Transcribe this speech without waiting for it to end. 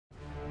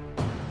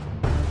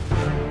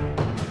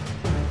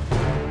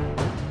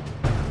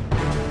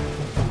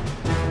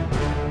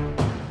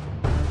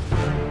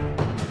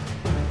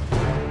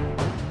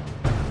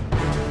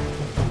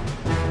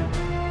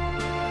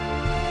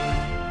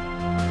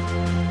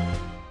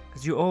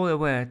As you're all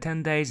aware,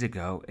 10 days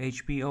ago,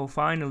 HBO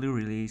finally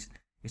released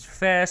its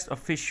first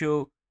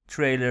official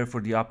trailer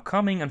for the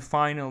upcoming and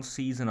final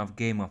season of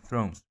Game of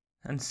Thrones.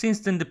 And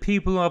since then, the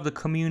people of the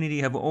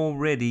community have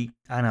already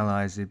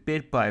analyzed it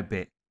bit by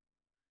bit.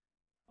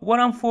 What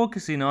I'm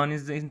focusing on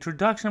is the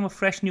introduction of a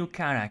fresh new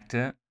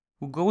character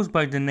who goes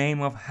by the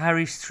name of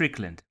Harry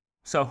Strickland.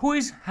 So who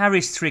is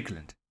Harry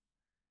Strickland?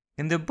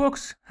 In the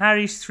books,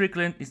 Harry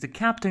Strickland is the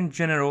Captain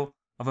General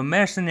of a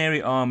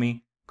mercenary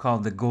army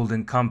called the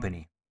Golden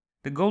Company.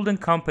 The Golden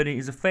Company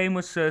is a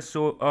famous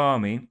sword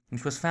army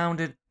which was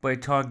founded by a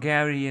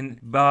Targaryen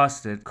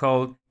bastard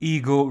called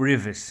Aegon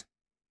Rivers.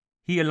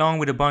 He, along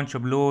with a bunch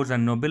of lords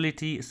and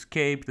nobility,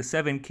 escaped the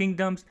Seven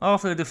Kingdoms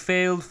after the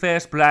failed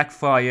First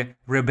Blackfire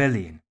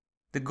Rebellion.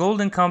 The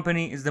Golden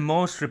Company is the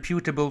most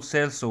reputable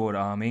sellsword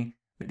army,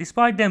 but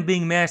despite them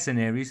being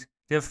mercenaries,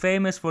 they are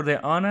famous for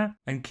their honor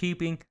and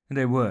keeping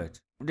their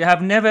word. They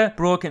have never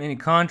broken any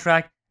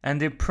contract, and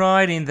their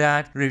pride in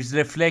that is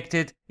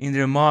reflected in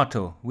their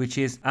motto, which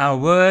is, "Our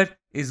word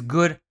is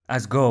good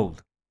as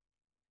gold."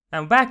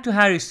 Now back to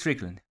Harry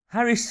Strickland.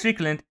 Harry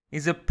Strickland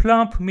is a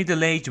plump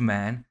middle-aged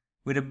man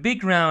with a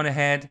big round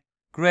head,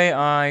 grey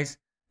eyes,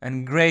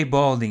 and grey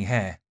balding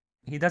hair.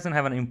 He doesn't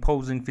have an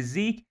imposing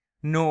physique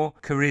nor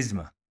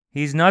charisma.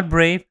 He is not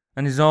brave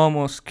and is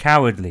almost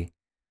cowardly,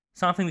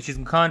 something which is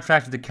in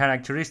contrast to the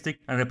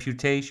characteristic and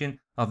reputation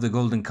of the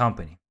Golden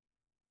Company.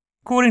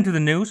 According to the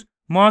news,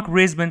 Mark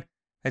Risbon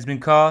has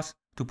been cast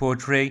to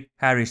portray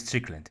Harry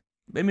Strickland.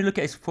 When we look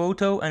at his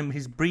photo and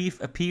his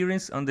brief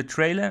appearance on the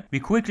trailer,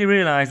 we quickly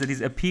realize that his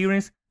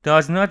appearance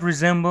does not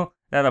resemble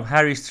that of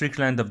Harry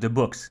Strickland of the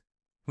books,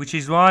 which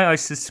is why I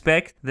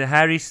suspect the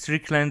Harry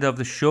Strickland of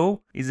the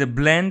show is a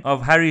blend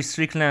of Harry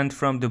Strickland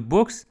from the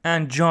books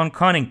and Jon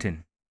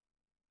Connington.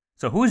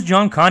 So who is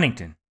Jon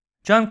Connington?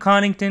 Jon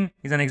Connington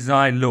is an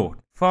exiled lord,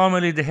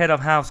 formerly the head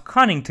of House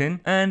Connington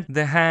and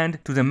the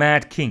hand to the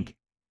Mad King.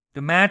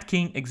 The Mad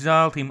King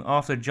exiled him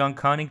after Jon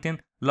Connington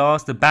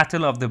lost the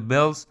Battle of the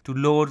Bells to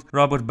Lord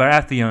Robert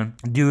Baratheon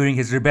during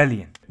his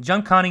rebellion.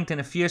 Jon Connington,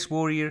 a fierce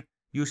warrior,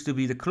 used to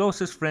be the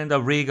closest friend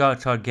of Rhaegar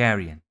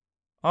Targaryen.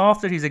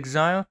 After his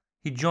exile,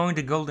 he joined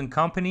the Golden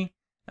Company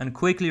and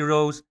quickly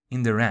rose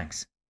in the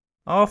ranks.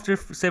 After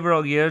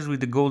several years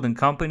with the Golden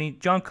Company,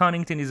 Jon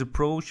Connington is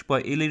approached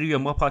by Illyrio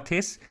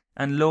Mopatis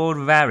and Lord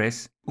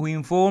Varys, who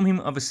inform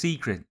him of a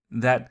secret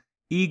that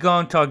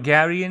Aegon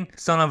Targaryen,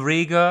 son of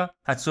Rhaegar,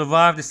 had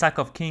survived the sack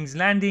of King's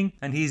Landing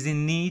and he is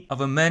in need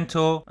of a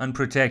mentor and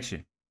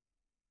protection.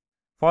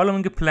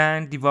 Following a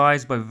plan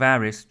devised by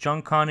Varys,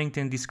 Jon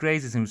Connington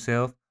disgraces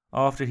himself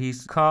after he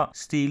is caught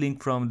stealing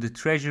from the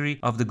treasury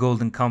of the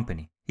Golden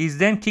Company. He is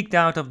then kicked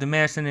out of the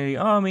mercenary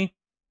army,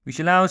 which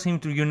allows him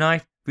to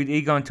unite with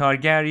Aegon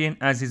Targaryen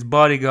as his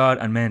bodyguard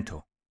and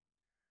mentor.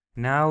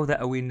 Now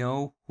that we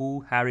know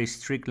who Harry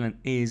Strickland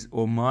is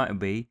or might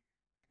be,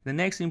 the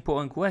next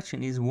important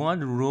question is,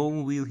 what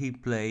role will he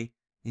play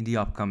in the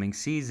upcoming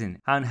season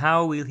and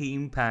how will he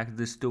impact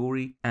the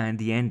story and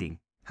the ending?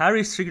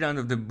 Harry Strickland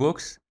of the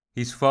books,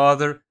 his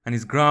father and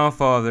his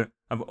grandfather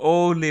have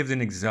all lived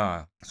in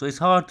exile, so it's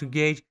hard to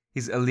gauge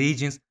his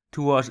allegiance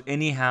towards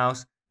any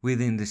house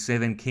within the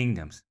Seven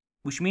Kingdoms,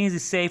 which means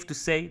it's safe to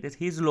say that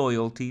his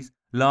loyalties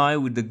lie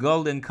with the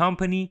Golden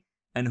Company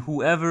and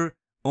whoever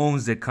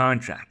owns the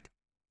contract.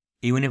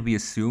 Even if we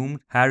assume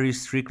Harry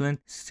Strickland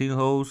still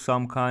holds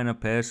some kind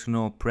of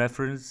personal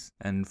preference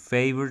and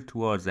favor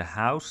towards a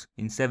house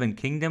in Seven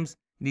Kingdoms,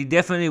 he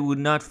definitely would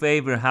not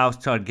favor House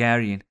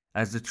Targaryen,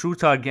 as the true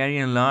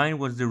Targaryen line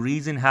was the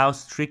reason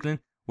House Strickland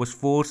was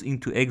forced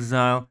into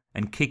exile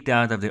and kicked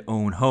out of their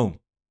own home.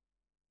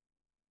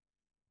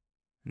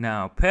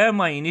 Now, per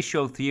my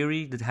initial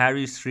theory that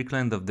Harry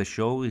Strickland of the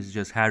show is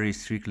just Harry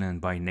Strickland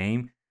by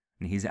name,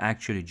 and he's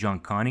actually Jon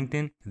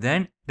Connington,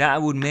 then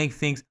that would make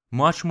things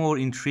much more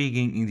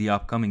intriguing in the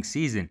upcoming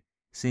season,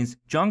 since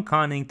Jon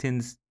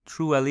Connington's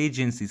true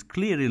allegiance is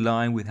clearly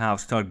lying with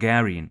House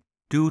Targaryen,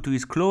 due to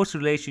his close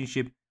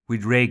relationship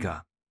with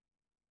Rhaegar.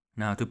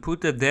 Now, to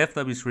put the depth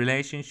of his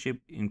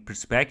relationship in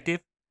perspective,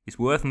 it's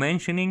worth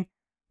mentioning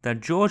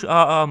that George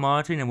R.R.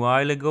 Martin a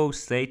while ago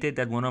stated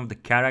that one of the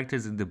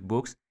characters in the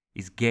books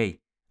is gay,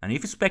 and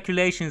if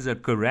speculations are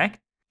correct,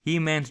 he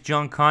meant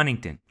Jon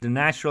Connington. The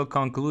natural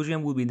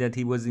conclusion would be that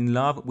he was in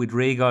love with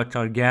Rhaegar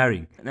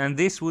Targaryen, and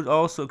this would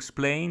also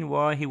explain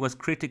why he was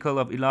critical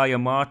of Elia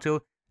Martell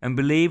and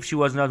believed she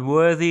was not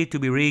worthy to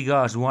be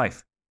Rhaegar's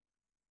wife.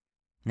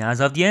 Now, as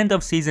of the end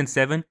of Season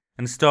 7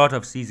 and start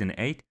of Season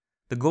 8,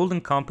 the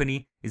Golden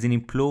Company is an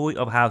employee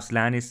of House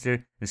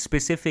Lannister and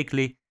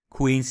specifically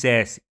Queen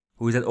Cersei,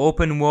 who is at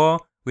open war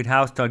with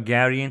House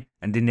Targaryen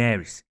and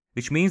Daenerys,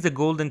 which means the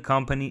Golden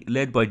Company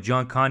led by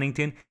Jon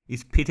Connington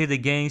is pitted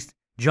against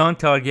Jon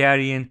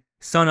Targaryen,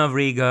 son of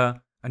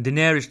Rhaegar, and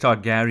Daenerys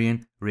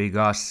Targaryen,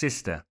 Rhaegar's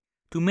sister.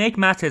 To make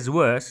matters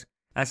worse,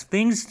 as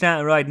things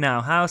stand right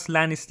now, House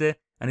Lannister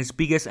and its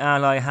biggest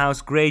ally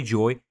House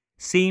Greyjoy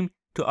seem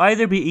to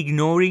either be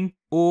ignoring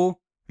or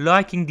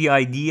liking the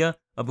idea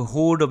of a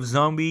horde of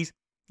zombies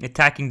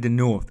attacking the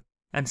north,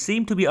 and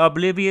seem to be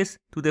oblivious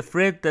to the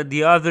threat that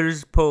the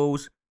others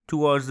pose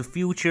towards the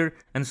future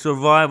and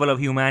survival of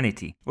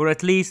humanity, or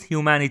at least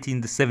humanity in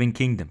the Seven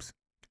Kingdoms.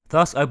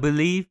 Thus, I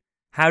believe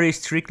Harry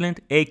Strickland,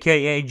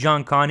 aka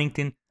Jon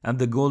Connington, and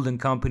the Golden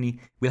Company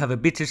will have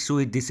a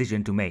bittersweet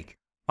decision to make.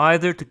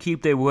 Either to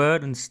keep their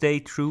word and stay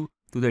true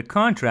to their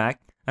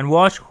contract and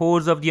watch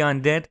hordes of the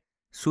undead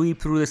sweep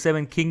through the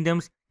Seven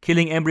Kingdoms,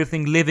 killing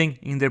everything living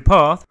in their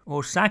path,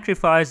 or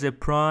sacrifice their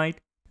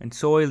pride and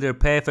soil their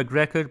perfect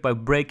record by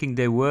breaking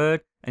their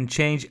word and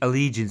change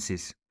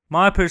allegiances.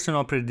 My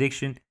personal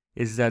prediction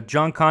is that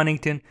Jon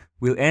Connington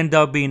will end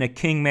up being a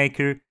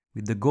kingmaker,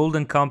 with the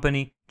Golden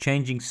Company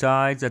changing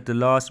sides at the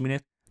last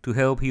minute to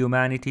help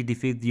humanity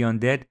defeat the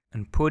undead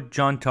and put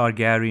Jon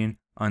Targaryen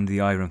on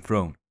the Iron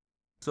Throne.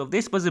 So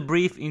this was a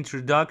brief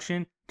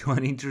introduction to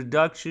an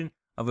introduction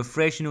of a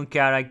fresh new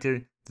character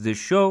to the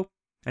show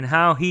and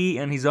how he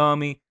and his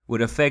army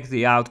would affect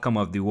the outcome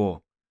of the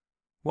war.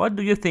 What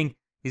do you think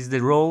is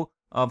the role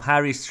of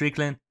Harry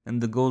Strickland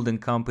and the Golden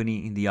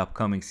Company in the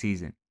upcoming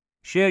season?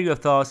 Share your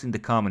thoughts in the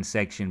comment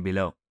section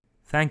below.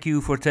 Thank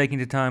you for taking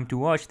the time to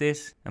watch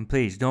this, and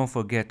please don't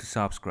forget to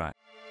subscribe.